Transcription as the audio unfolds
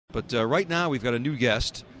But right now we've got a new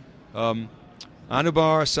guest, Anubhav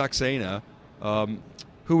Saxena,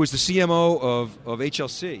 who is the CMO of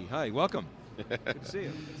HLC. Hi, welcome. Good to see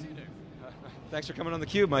you. Thanks for coming on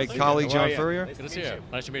theCUBE, my colleague John Furrier. Good to see you.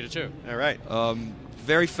 Nice to meet you too. All right.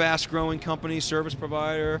 Very fast-growing company, service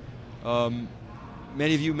provider.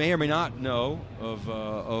 Many of you may or may not know of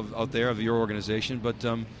out there of your organization, but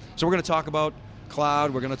so we're going to talk about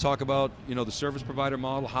cloud. We're going to talk about the service provider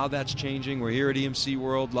model, how that's changing. We're here at EMC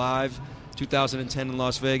World Live, 2010 in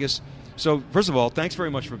Las Vegas. So first of all, thanks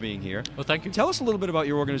very much for being here. Well, thank you. Tell us a little bit about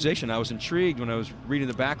your organization. I was intrigued when I was reading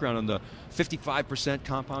the background on the 55%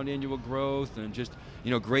 compound annual growth and just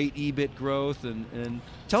great EBIT growth. And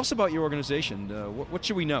tell us about your organization. What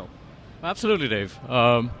should we know? Absolutely, Dave.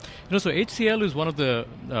 So HCL is one of the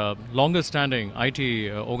longest-standing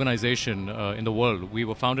IT organization in the world. We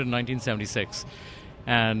were founded in 1976,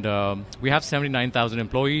 and we have 79,000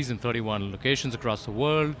 employees in 31 locations across the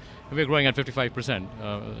world, and we're growing at 55%.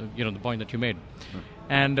 The point that you made,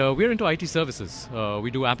 and we're into IT services.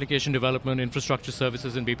 We do application development, infrastructure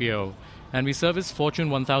services, and BPO, and we service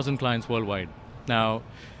Fortune 1,000 clients worldwide. Now,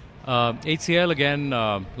 HCL, again,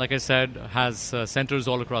 like I said, has centers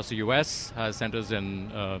all across the U.S., has centers in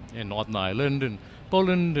Northern Ireland, in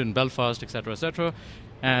Poland, in Belfast, etc., etc.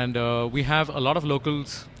 And we have a lot of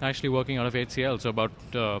locals actually working out of HCL. So about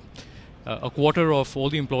a quarter of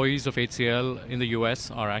all the employees of HCL in the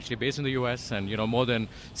U.S. are actually based in the U.S., and more than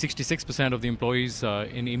 66% of the employees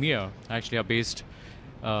in EMEA actually are based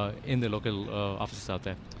in the local offices out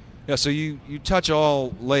there. Yeah, so you touch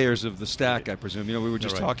all layers of the stack, I presume. We were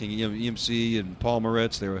just talking, EMC and Paul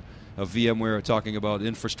Moritz, they were VMware talking about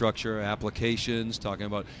infrastructure, applications, talking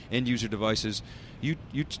about end-user devices. You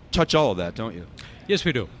touch all of that, don't you? Yes,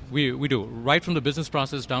 we do. We do. Right from the business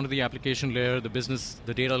process down to the application layer, the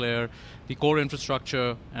data layer, the core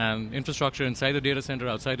infrastructure, and infrastructure inside the data center,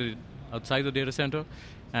 outside the data center,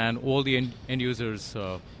 and all the end users.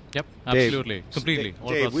 Yep, absolutely, Dave, completely.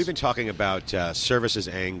 Dave, we've been talking about services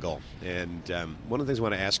angle, and one of the things I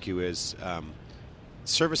want to ask you is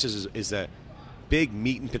services is the big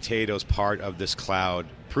meat and potatoes part of this cloud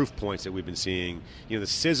proof points that we've been seeing. The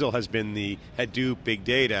sizzle has been the Hadoop, big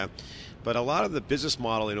data, but a lot of the business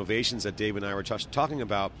model innovations that Dave and I were talking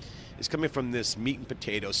about is coming from this meat and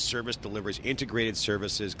potatoes, service deliveries, integrated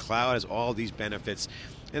services. Cloud has all these benefits,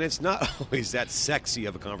 and it's not always that sexy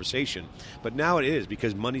of a conversation, but now it is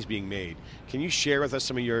because money's being made. Can you share with us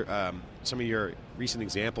some of your recent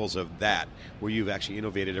examples of that, where you've actually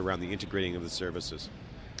innovated around the integrating of the services?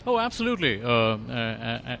 Oh, absolutely.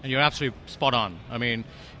 And you're absolutely spot on. I mean,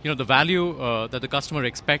 the value that the customer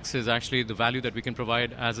expects is actually the value that we can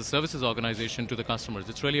provide as a services organization to the customers.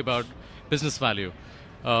 It's really about business value.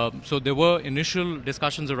 So there were initial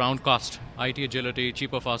discussions around cost, IT agility,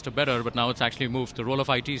 cheaper, faster, better, but now it's actually moved. The role of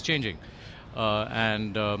IT is changing.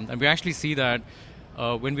 And we actually see that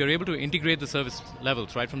when we are able to integrate the service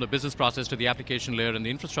levels, right, from the business process to the application layer and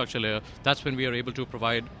the infrastructure layer, that's when we are able to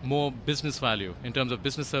provide more business value in terms of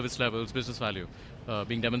business service levels, business value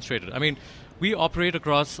being demonstrated. I mean, we operate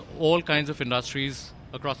across all kinds of industries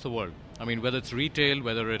across the world. I mean, whether it's retail,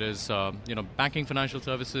 whether it is banking, financial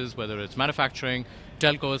services, whether it's manufacturing,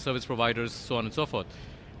 telco service providers, so on and so forth.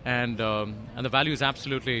 And the value is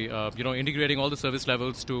absolutely integrating all the service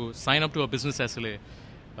levels to sign up to a business SLA.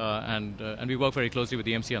 And we work very closely with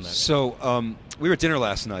the EMC on that. So we were at dinner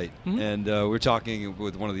last night, and we were talking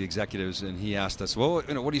with one of the executives, and he asked us, "Well,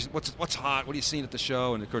 what's hot? What are you seeing at the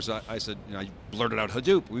show?" And of course, I said, I blurted out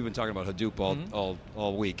Hadoop. We've been talking about Hadoop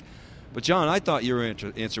all week. But John, I thought your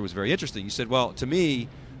answer was very interesting. You said, "Well, to me,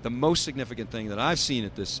 the most significant thing that I've seen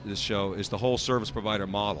at this show is the whole service provider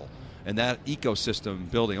model and that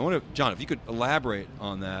ecosystem building." I wonder, John, if you could elaborate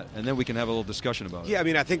on that, and then we can have a little discussion about it. Yeah, I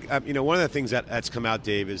mean, I think one of the things that's come out,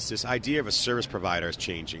 Dave, is this idea of a service provider is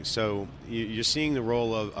changing. So you're seeing the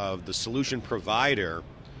role of the solution provider,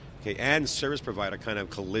 and service provider kind of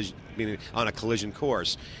being on a collision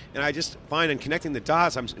course. And I just find in connecting the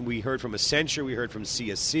dots, we heard from Accenture, we heard from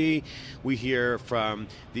CSC, we hear from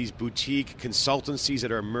these boutique consultancies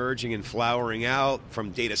that are emerging and flowering out,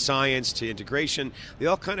 from data science to integration. They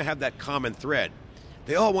all kind of have that common thread.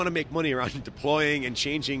 They all want to make money around deploying and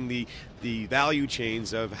changing the value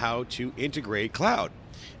chains of how to integrate cloud.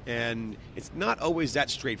 And it's not always that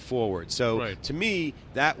straightforward. So to me,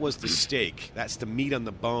 that was the stake. That's the meat on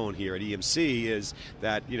the bone here at EMC, is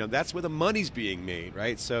that that's where the money's being made,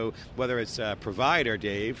 right? So whether it's a provider,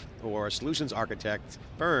 Dave, or a solutions architect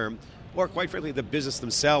firm, or quite frankly, the business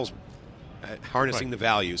themselves harnessing the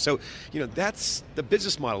value. So that's the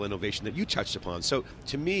business model innovation that you touched upon. So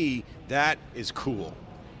to me, that is cool.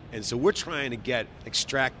 And so we're trying to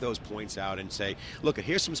extract those points out and say, look,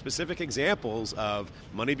 here's some specific examples of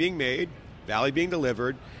money being made, value being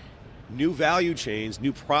delivered, new value chains,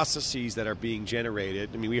 new processes that are being generated.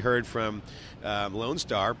 I mean, we heard from Lone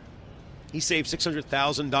Star. He saved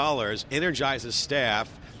 $600,000, energized his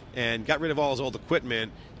staff, and got rid of all his old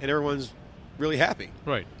equipment, and everyone's really happy.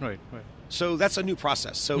 Right. So that's a new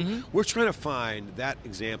process. So we're trying to find that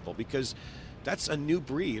example because that's a new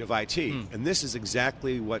breed of IT. And this is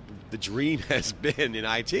exactly what the dream has been in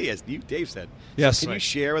IT, as you, Dave, said. Yes. So can you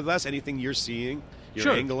share with us anything you're seeing,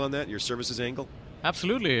 your angle on that, your services angle?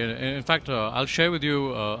 Absolutely. In fact, I'll share with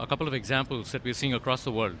you a couple of examples that we're seeing across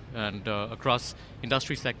the world and across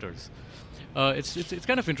industry sectors. It's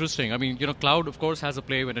kind of interesting. I mean, cloud, of course, has a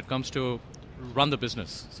play when it comes to run the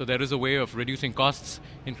business. So there is a way of reducing costs,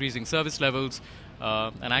 increasing service levels,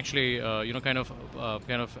 and actually, kind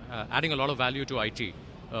of adding a lot of value to IT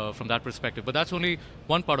from that perspective. But that's only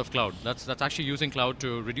one part of cloud. That's actually using cloud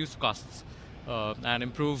to reduce costs and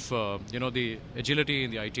improve, the agility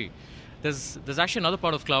in the IT. There's actually another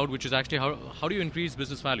part of cloud, which is actually how do you increase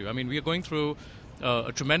business value? I mean, we are going through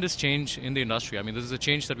a tremendous change in the industry. I mean, this is a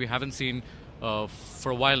change that we haven't seen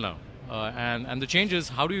for a while now. And the change is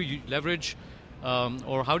how do you leverage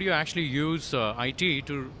or how do you actually use IT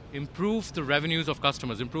to improve the revenues of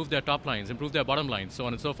customers, improve their top lines, improve their bottom lines, so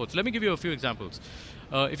on and so forth. So let me give you a few examples.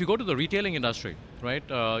 If you go to the retailing industry, right,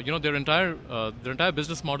 their entire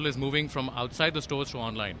business model is moving from outside the stores to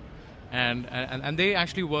online. And they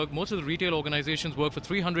actually work, most of the retail organizations work for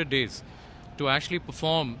 300 days to actually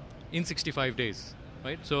perform in 65 days,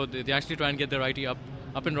 right? So they actually try and get their IT up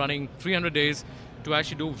and running 300 days to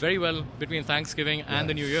actually do very well between Thanksgiving and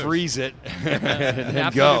the New Year. Freeze it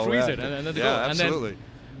and go. Freeze it and then they go. Absolutely.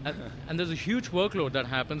 And there's a huge workload that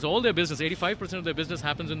happens. All their business, 85% of their business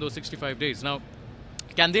happens in those 65 days. Now,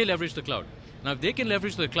 can they leverage the cloud? Now, if they can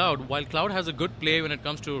leverage the cloud, while cloud has a good play when it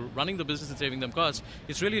comes to running the business and saving them costs,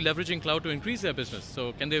 it's really leveraging cloud to increase their business.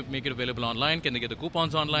 So can they make it available online? Can they get the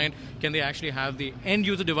coupons online? Can they actually have the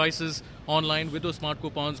end-user devices online with those smart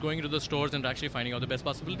coupons, going into the stores and actually finding out the best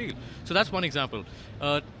possible deal? So that's one example.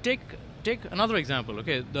 Take another example.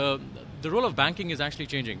 Okay, the role of banking is actually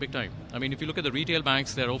changing big time. I mean, if you look at the retail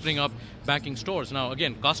banks, they're opening up banking stores. Now,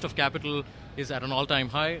 again, cost of capital is at an all-time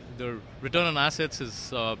high. The return on assets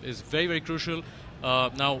is very, very crucial.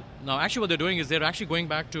 Now, actually, what they're doing is they're actually going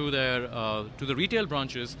back to their to the retail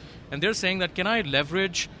branches, and they're saying that can I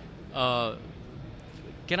leverage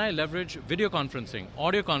video conferencing,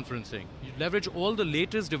 audio conferencing, leverage all the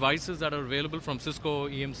latest devices that are available from Cisco,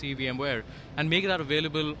 EMC, VMware, and make that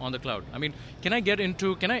available on the cloud? I mean, can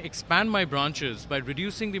I expand my branches by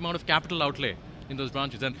reducing the amount of capital outlay in those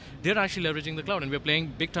branches? And they're actually leveraging the cloud, and we're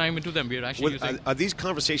playing big time into them. We're actually using... Are these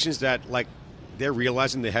conversations that, like, they're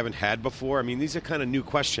realizing they haven't had before? I mean, these are kind of new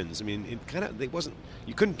questions. I mean,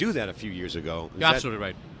 you couldn't do that a few years ago. You're absolutely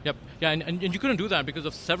right. Yep. Yeah, and you couldn't do that because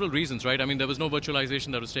of several reasons, right? I mean, there was no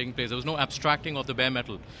virtualization that was taking place. There was no abstracting of the bare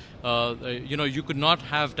metal. You could not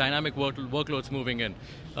have dynamic workloads moving in.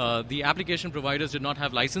 The application providers did not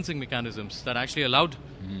have licensing mechanisms that actually allowed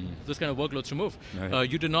this kind of workloads to move. Right.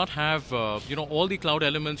 You did not have, all the cloud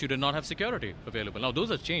elements. You did not have security available. Now, those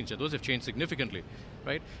have changed, and those have changed significantly,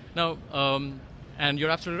 right? Now, and you're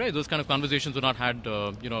absolutely right. Those kind of conversations were not had,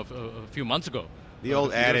 a few months ago. The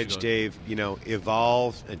old adage, Dave,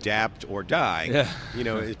 evolve, adapt, or die.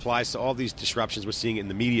 Yeah. It applies to all these disruptions. We're seeing it in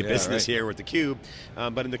the media business here with theCUBE.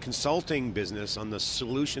 But in the consulting business, on the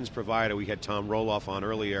solutions provider, we had Tom Roloff on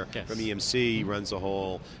earlier from EMC. He runs the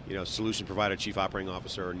whole, solution provider, chief operating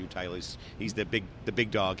officer, or new title. He's the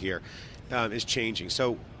big dog here. Is changing.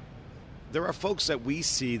 So there are folks that we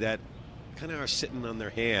see that kind of are sitting on their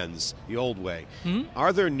hands the old way.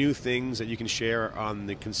 Are there new things that you can share on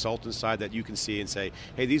the consultant side that you can see and say,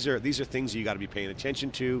 hey, these are things you got to be paying attention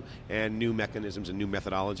to, and new mechanisms and new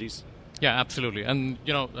methodologies? Yeah, absolutely. And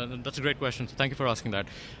that's a great question. So thank you for asking that.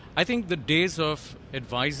 I think the days of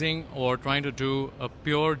advising or trying to do a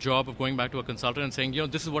pure job of going back to a consultant and saying,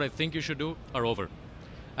 this is what I think you should do, are over.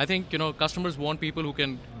 I think customers want people who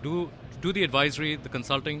can do the advisory, the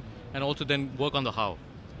consulting, and also then work on the how.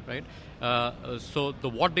 Right? So the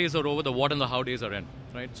what days are over, the what and the how days are in.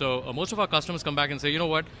 Right? So most of our customers come back and say, you know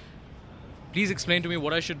what, please explain to me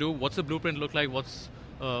what I should do, what's the blueprint look like, what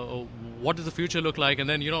does the future look like, and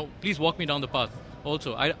then, please walk me down the path.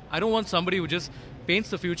 Also, I don't want somebody who just paints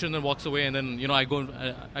the future and then walks away, and then, I go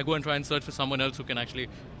and try and search for someone else who can actually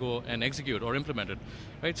go and execute or implement it.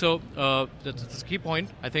 Right? So that's a key point.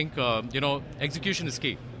 I think, execution is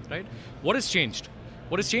key. Right? What has changed?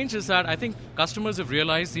 What has changed is that I think customers have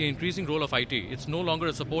realized the increasing role of IT. It's no longer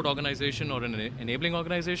a support organization or an enabling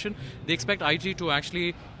organization. They expect IT to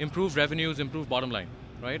actually improve revenues, improve bottom line,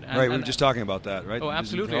 right? We were just talking about that, right? Oh,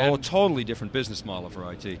 absolutely. A totally different business model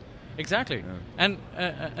for IT. Exactly. Yeah.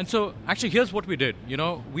 And so actually here's what we did.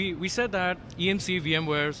 We said that EMC,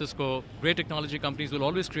 VMware, Cisco, great technology companies will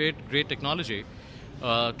always create great technology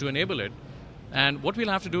to enable it. And what we'll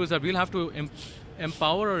have to do is that we'll have to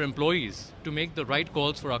empower our employees to make the right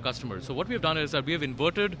calls for our customers. So what we've done is that we have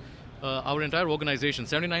inverted our entire organization,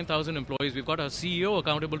 79,000 employees. We've got our CEO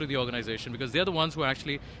accountable to the organization because they're the ones who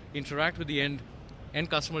actually interact with the end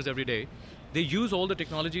customers every day. They use all the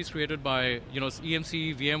technologies created by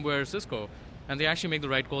EMC, VMware, Cisco, and they actually make the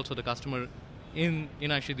right calls for the customer in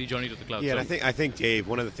actually the journey to the cloud. Yeah, and I think, Dave,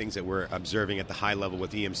 one of the things that we're observing at the high level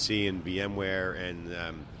with EMC and VMware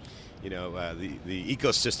and the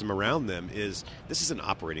ecosystem around them is this is an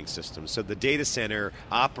operating system. So the data center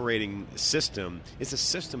operating system is a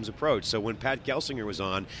systems approach. So when Pat Gelsinger was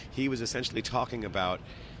on, he was essentially talking about,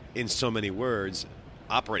 in so many words,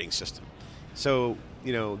 operating system. So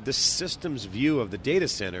this systems view of the data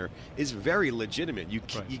center is very legitimate. You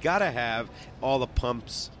got to have all the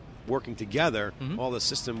pumps working together, all the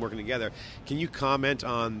system working together. Can you comment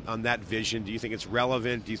on that vision? Do you think it's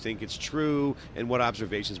relevant? Do you think it's true? And what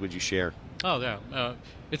observations would you share? Oh, yeah.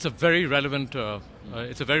 It's a very relevant.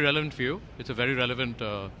 It's a very relevant view. It's a very relevant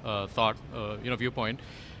thought. Viewpoint.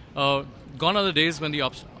 Gone are the days when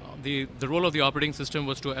the role of the operating system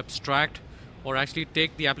was to abstract or actually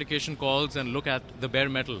take the application calls and look at the bare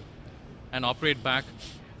metal and operate back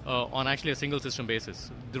on actually a single system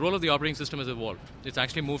basis. The role of the operating system has evolved. It's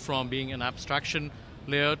actually moved from being an abstraction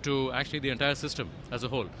layer to actually the entire system as a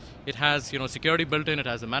whole. It has security built in, it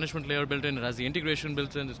has the management layer built in, it has the integration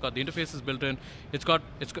built in, it's got the interfaces built in,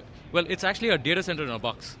 it's actually a data center in a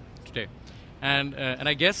box today. And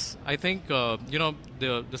I think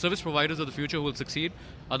the service providers of the future who will succeed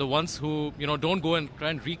are the ones who don't go and try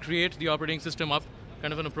and recreate the operating system up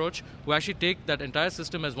kind of an approach, who actually take that entire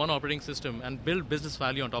system as one operating system and build business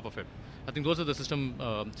value on top of it. I think those are the system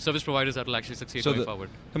service providers that will actually succeed going forward.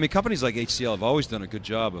 I mean, companies like HCL have always done a good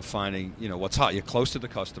job of finding what's hot. You're close to the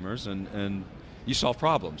customers and you solve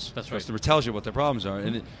problems. That's right. The customer tells you what their problems are.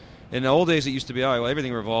 And in the old days, it used to be,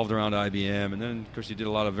 everything revolved around IBM, and then, of course, you did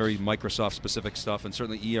a lot of very Microsoft-specific stuff, and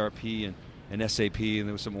certainly ERP and SAP, and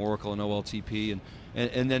there was some Oracle and OLTP,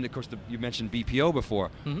 and then, of course, you mentioned BPO before.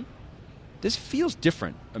 Mm-hmm. This feels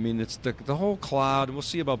different. I mean, it's the whole cloud, and we'll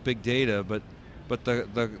see about big data, but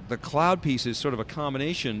the cloud piece is sort of a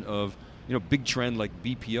combination of, big trend like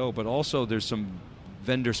BPO, but also there's some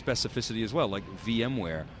vendor specificity as well, like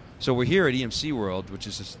VMware. So we're here at EMC World, which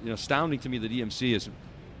is just, astounding to me that EMC is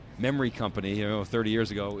memory company, 30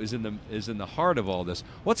 years ago, is in the heart of all this.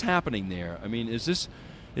 What's happening there? I mean, is this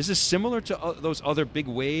similar to those other big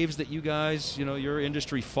waves that you guys, your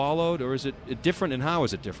industry followed, or is it different, and how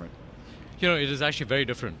is it different? It is actually very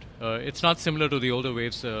different. It's not similar to the older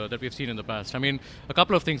waves that we've seen in the past. I mean, a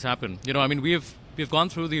couple of things happen. We've gone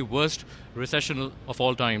through the worst recession of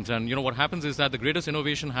all times, and what happens is that the greatest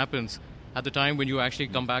innovation happens at the time when you actually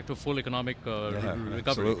come back to full economic recovery.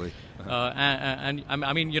 Absolutely.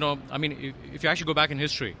 If you actually go back in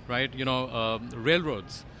history, right?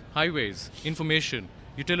 Railroads, highways, information,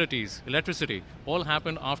 utilities, electricity, all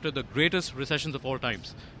happened after the greatest recessions of all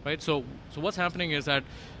times, right? So what's happening is that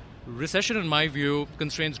recession, in my view,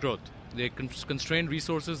 constrains growth. They constrain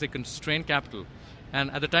resources, they constrain capital. And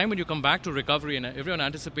at the time when you come back to recovery and everyone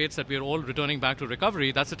anticipates that we are all returning back to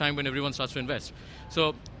recovery, that's the time when everyone starts to invest.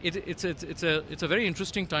 So it's a very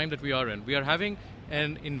interesting time that we are in. We are having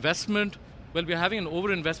an investment, we are having an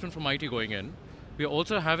over-investment from IT going in. We are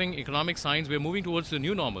also having economic signs. We are moving towards the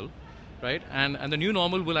new normal, right? And the new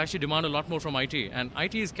normal will actually demand a lot more from IT. And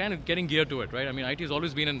IT is kind of getting geared to it, right? I mean, IT has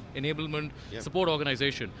always been an enablement support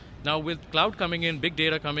organization. Now with cloud coming in, big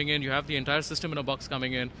data coming in, you have the entire system in a box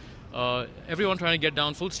coming in. Everyone trying to get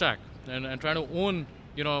down full stack and trying to own,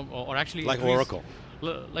 or actually like Oracle.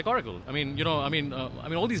 Like Oracle. I mean,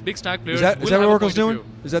 all these big stack players. Is that what Oracle's doing?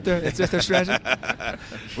 Is that their strategy?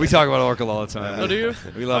 We talk about Oracle all the time. Oh, do you?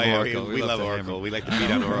 We love Oracle. We love Oracle. We like to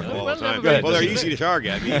beat on Oracle all the time. Well, they're easy to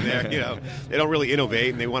target. I mean, they don't really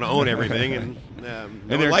innovate, and they want to own everything, and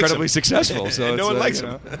they're incredibly successful. So no one likes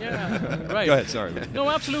them. Yeah, right. Go ahead. Sorry. No,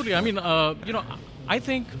 absolutely. I mean, I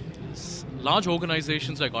think large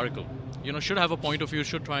organizations like Oracle, should have a point of view,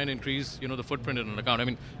 should try and increase, the footprint in an account. I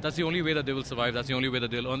mean, that's the only way that they will survive. That's the only way that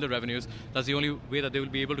they'll earn their revenues. That's the only way that they will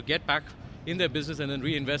be able to get back in their business and then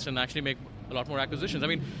reinvest and actually make a lot more acquisitions. I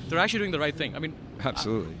mean, they're actually doing the right thing. I mean,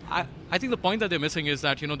 absolutely. I think the point that they're missing is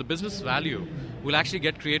that, the business value will actually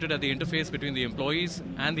get created at the interface between the employees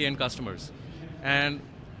and the end customers. And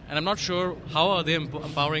I'm not sure how are they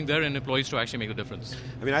empowering their end employees to actually make the difference.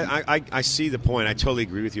 I mean, I see the point. I totally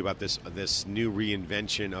agree with you about this new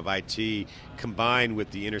reinvention of IT combined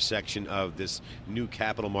with the intersection of this new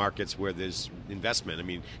capital markets where there's investment. I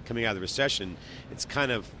mean, coming out of the recession, it's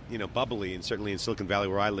kind of bubbly, and certainly in Silicon Valley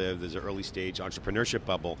where I live, there's an early stage entrepreneurship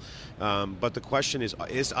bubble. But the question is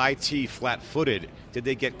IT flat-footed? Did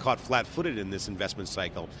they get caught flat-footed in this investment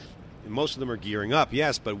cycle? Most of them are gearing up,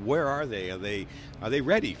 yes, but where are they? Are they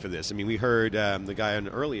ready for this? I mean, we heard the guy on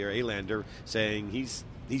earlier, Alander, saying he's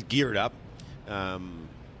geared up.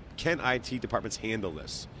 Can IT departments handle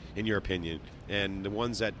this, in your opinion? And the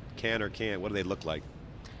ones that can or can't, what do they look like?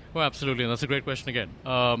 Well, absolutely, and that's a great question again.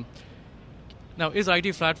 Now, is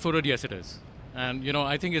IT flat-footed? Yes, it is. And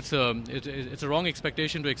I think it's a wrong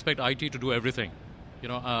expectation to expect IT to do everything.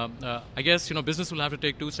 I guess business will have to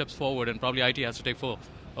take 2 steps forward, and probably IT has to take 4.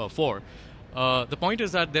 The point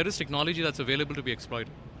is that there is technology that's available to be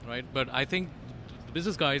exploited, right? But I think the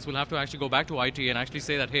business guys will have to actually go back to IT and actually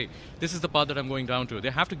say that, hey, this is the path that I'm going down to. They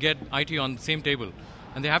have to get IT on the same table,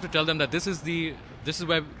 and they have to tell them that these are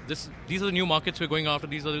the new markets we're going after.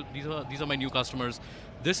 These are my new customers.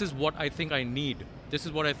 This is what I think I need. This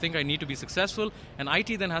is what I think I need to be successful. And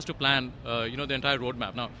IT then has to plan, the entire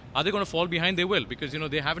roadmap. Now, are they going to fall behind? They will, because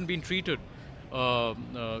they haven't been treated.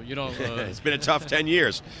 It's been a tough 10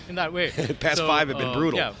 years in that way. The past 5 have been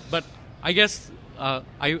brutal. Yeah, but I guess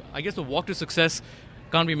the walk to success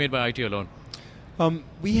can't be made by IT alone.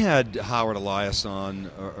 We had Howard Elias on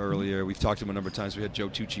earlier. We've talked to him a number of times. We had Joe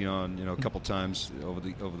Tucci on, a couple times over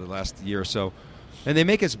the last year or so, and they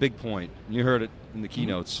make us a big point. You heard it in the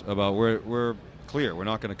keynotes about we're clear. We're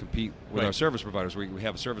not going to compete with our service providers. We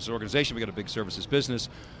have a service organization. We got a big services business.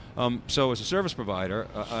 So as a service provider,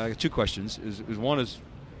 I have 2 questions. One is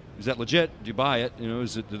that legit? Do you buy it?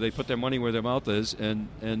 Do they put their money where their mouth is?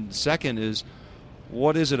 And second is,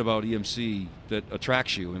 what is it about EMC that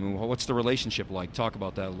attracts you? I mean, what's the relationship like? Talk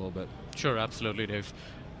about that a little bit. Sure, absolutely, Dave.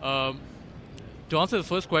 To answer the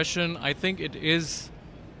first question, I think it is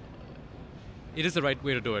the right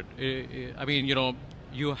way to do it. I mean,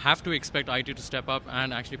 you have to expect IT to step up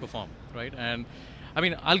and actually perform, right? And I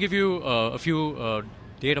mean, I'll give you a few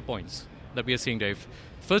data points that we are seeing, Dave.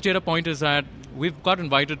 First data point is that we've got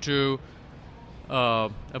invited to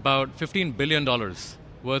about $15 billion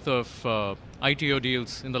worth of ITO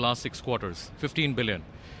deals in the last 6 quarters. $15 billion.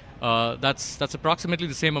 That's approximately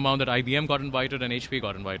the same amount that IBM got invited and HP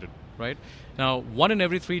got invited, right? Now, 1 in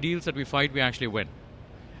every 3 deals that we fight, we actually win.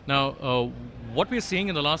 Now, what we're seeing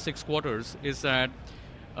in the last 6 quarters is that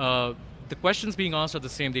the questions being asked are the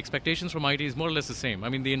same. The expectations from IT is more or less the same. I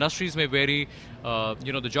mean, the industries may vary,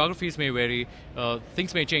 the geographies may vary,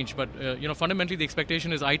 things may change, but fundamentally the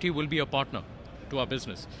expectation is IT will be a partner to our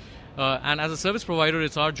business. And as a service provider,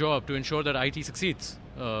 it's our job to ensure that IT succeeds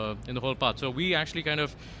in the whole path. So we actually kind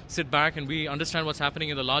of sit back and we understand what's happening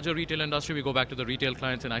in the larger retail industry. We go back to the retail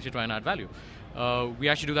clients and actually try and add value. We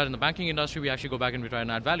actually do that in the banking industry. We actually go back and we try and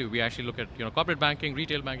add value. We actually look at corporate banking,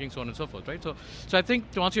 retail banking, so on and so forth, right? So I think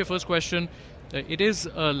to answer your first question, it is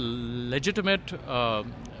a legitimate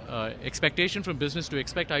expectation from business to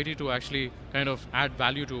expect IT to actually kind of add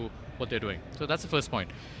value to what they're doing. So that's the first point.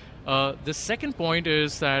 The second point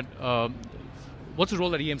is that what's the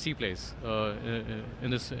role that EMC plays in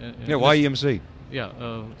this? Why EMC?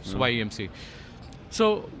 So why EMC?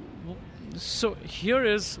 So here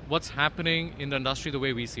is what's happening in the industry the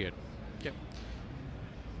way we see it. Okay.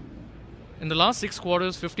 In the last 6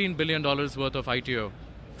 quarters, $15 billion worth of ITO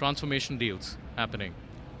transformation deals happening.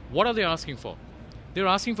 What are they asking for? They're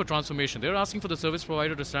asking for transformation. They're asking for the service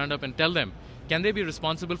provider to stand up and tell them, can they be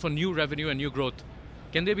responsible for new revenue and new growth?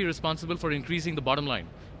 Can they be responsible for increasing the bottom line?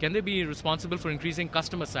 Can they be responsible for increasing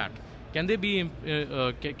customer sat? Can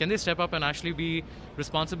they step up and actually be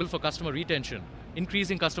responsible for customer retention,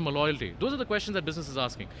 increasing customer loyalty? Those are the questions that business is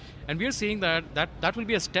asking. And we are seeing that will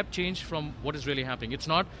be a step change from what is really happening. It's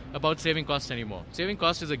not about saving costs anymore. Saving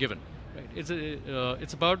cost is a given. Right?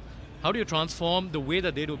 It's about how do you transform the way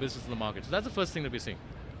that they do business in the market. So that's the first thing that we're seeing.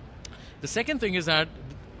 The second thing is that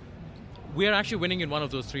we are actually winning in one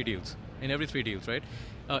of those 3 deals, in every 3 deals, right?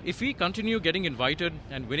 If we continue getting invited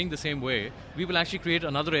and winning the same way, we will actually create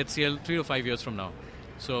another HCL 3 to 5 years from now.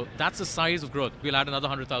 So that's the size of growth. We'll add another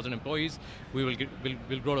 100,000 employees. We'll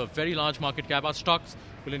grow to a very large market cap. Our stocks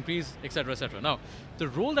will increase, et cetera, et cetera. Now, the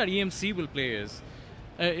role that EMC will play is,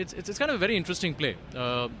 it's kind of a very interesting play.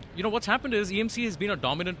 What's happened is EMC has been a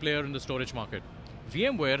dominant player in the storage market.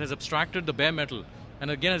 VMware has abstracted the bare metal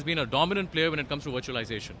and again has been a dominant player when it comes to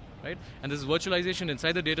virtualization, right? And this is virtualization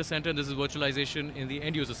inside the data center, and this is virtualization in the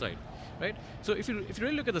end user side, right? So if you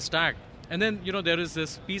really look at the stack, and then there is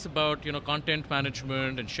this piece about content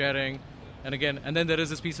management and sharing, and then there is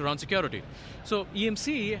this piece around security. So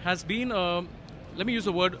EMC has been, let me use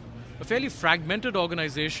the word, a fairly fragmented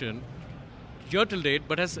organization year till date,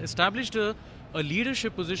 but has established a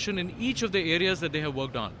leadership position in each of the areas that they have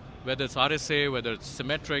worked on, whether it's RSA, whether it's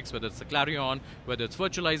Symmetrics, whether it's the Clarion, whether it's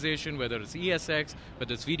virtualization, whether it's ESX,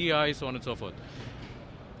 whether it's VDI, so on and so forth.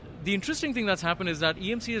 The interesting thing that's happened is that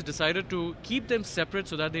EMC has decided to keep them separate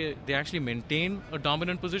so that they actually maintain a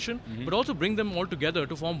dominant position, but also bring them all together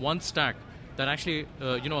to form one stack that actually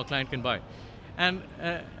a client can buy. And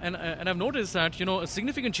I've noticed that a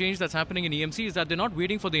significant change that's happening in EMC is that they're not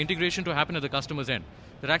waiting for the integration to happen at the customer's end.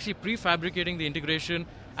 They're actually prefabricating the integration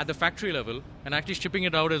at the factory level and actually shipping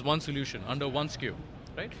it out as one solution under one SKU,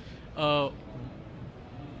 right?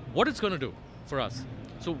 What it's going to do for us.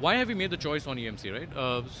 So why have we made the choice on EMC, right?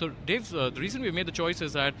 So Dave, the reason we made the choice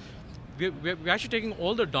is that we're actually taking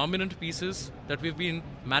all the dominant pieces that we've been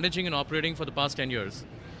managing and operating for the past 10 years,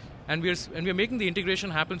 and we're making the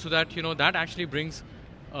integration happen so that that actually brings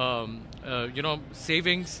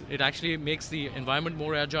savings. It actually makes the environment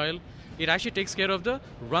more agile. It actually takes care of the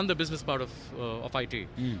run the business part of IT.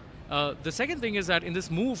 The second thing is that in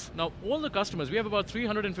this move, now all the customers, we have about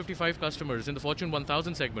 355 customers in the Fortune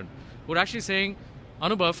 1000 segment who are actually saying,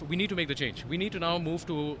 Anubhav, we need to make the change. We need to now move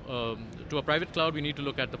to a private cloud. We need to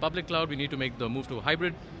look at the public cloud. We need to make the move to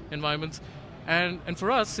hybrid environments. And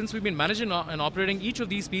for us, since we've been managing and operating each of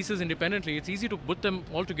these pieces independently, it's easy to put them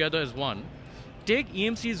all together as one. Take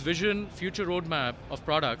EMC's vision, future roadmap of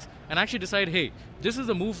products, and actually decide, hey, this is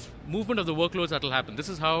the movement of the workloads that will happen. This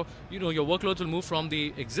is how your workloads will move from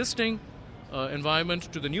the existing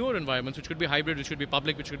environment to the newer environments, which could be hybrid, which could be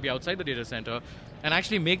public, which could be outside the data center, and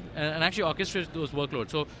actually orchestrate those workloads.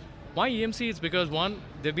 So why EMC? It's because one,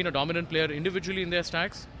 they've been a dominant player individually in their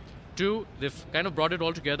stacks. Two, they've kind of brought it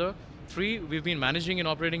all together. Three, we've been managing and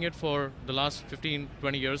operating it for the last 15,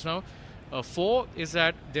 20 years now. Four is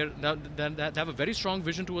that they have a very strong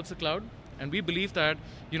vision towards the cloud, and we believe that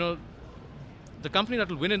the company that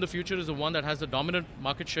will win in the future is the one that has the dominant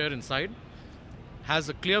market share inside, has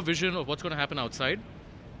a clear vision of what's going to happen outside,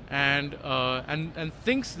 and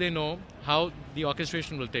thinks they know how the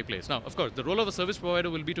orchestration will take place. Now, of course, the role of a service provider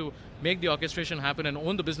will be to make the orchestration happen and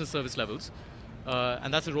own the business service levels,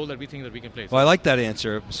 and that's a role that we think that we can play. Well, I like that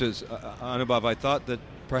answer. Says Anubhav, I thought that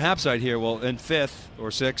perhaps I'd hear, well, in fifth or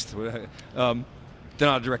sixth, they're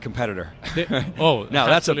not a direct competitor. Now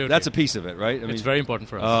that's a piece of it, right? It's very important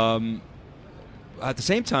for us. At the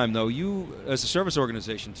same time, though, you as a service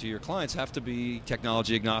organization to your clients have to be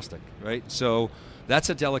technology agnostic, right? So that's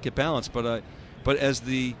a delicate balance. But as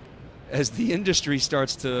the industry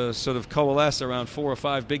starts to sort of coalesce around 4 or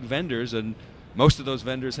 5 big vendors, and most of those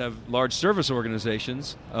vendors have large service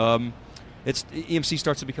organizations, EMC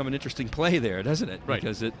starts to become an interesting play there, doesn't it? Right.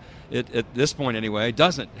 Because it at this point anyway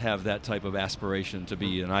doesn't have that type of aspiration to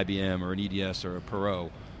be an IBM or an EDS or a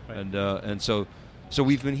Perot, right. and so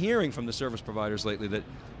we've been hearing from the service providers lately that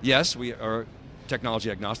yes, we are technology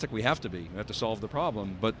agnostic. We have to be. We have to solve the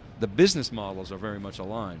problem, but the business models are very much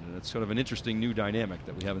aligned, and it's sort of an interesting new dynamic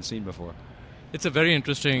that we haven't seen before. It's a very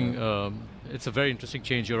interesting. It's a very interesting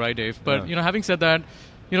change. You're right, Dave. But having said that,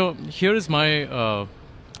 here is my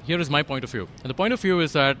point of view. And the point of view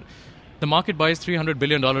is that the market buys $300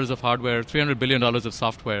 billion of hardware, $300 billion of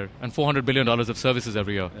software, and $400 billion of services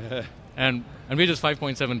every year. And we're just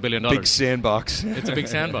 $5.7 billion. Big sandbox. It's a big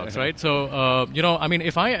sandbox, right? So,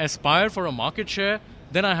 if I aspire for a market share,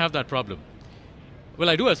 then I have that problem. Well,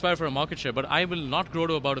 I do aspire for a market share, but I will not grow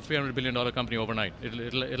to about a $300 billion company overnight.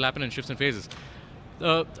 It'll happen in shifts and phases.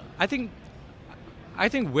 I think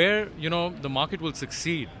where the market will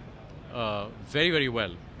succeed very, very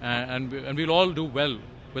well, and we'll all do well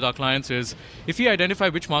with our clients is if we identify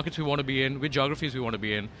which markets we want to be in, which geographies we want to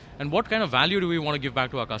be in, and what kind of value do we want to give back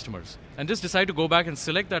to our customers, and just decide to go back and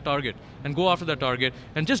select that target and go after that target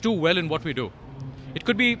and just do well in what we do. It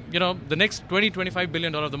could be, the next $20-25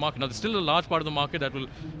 billion of the market. Now, there's still a large part of the market that will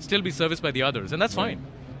still be serviced by the others, and that's fine.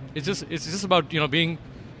 It's just about being.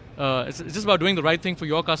 It's just about doing the right thing for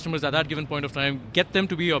your customers at that given point of time. Get them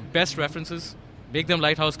to be your best references. Make them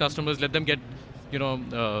lighthouse customers. Let them get,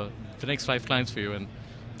 the next 5 clients for you, and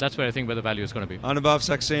that's where I think where the value is going to be. Anubhav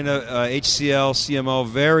Saxena, HCL CMO,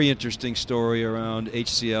 very interesting story around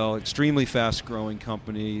HCL. Extremely fast-growing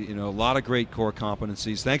company. A lot of great core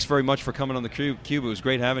competencies. Thanks very much for coming on the Cube. It was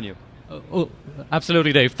great having you.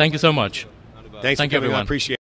 Absolutely, Dave. Thank you so much. Thanks for coming. I appreciate it.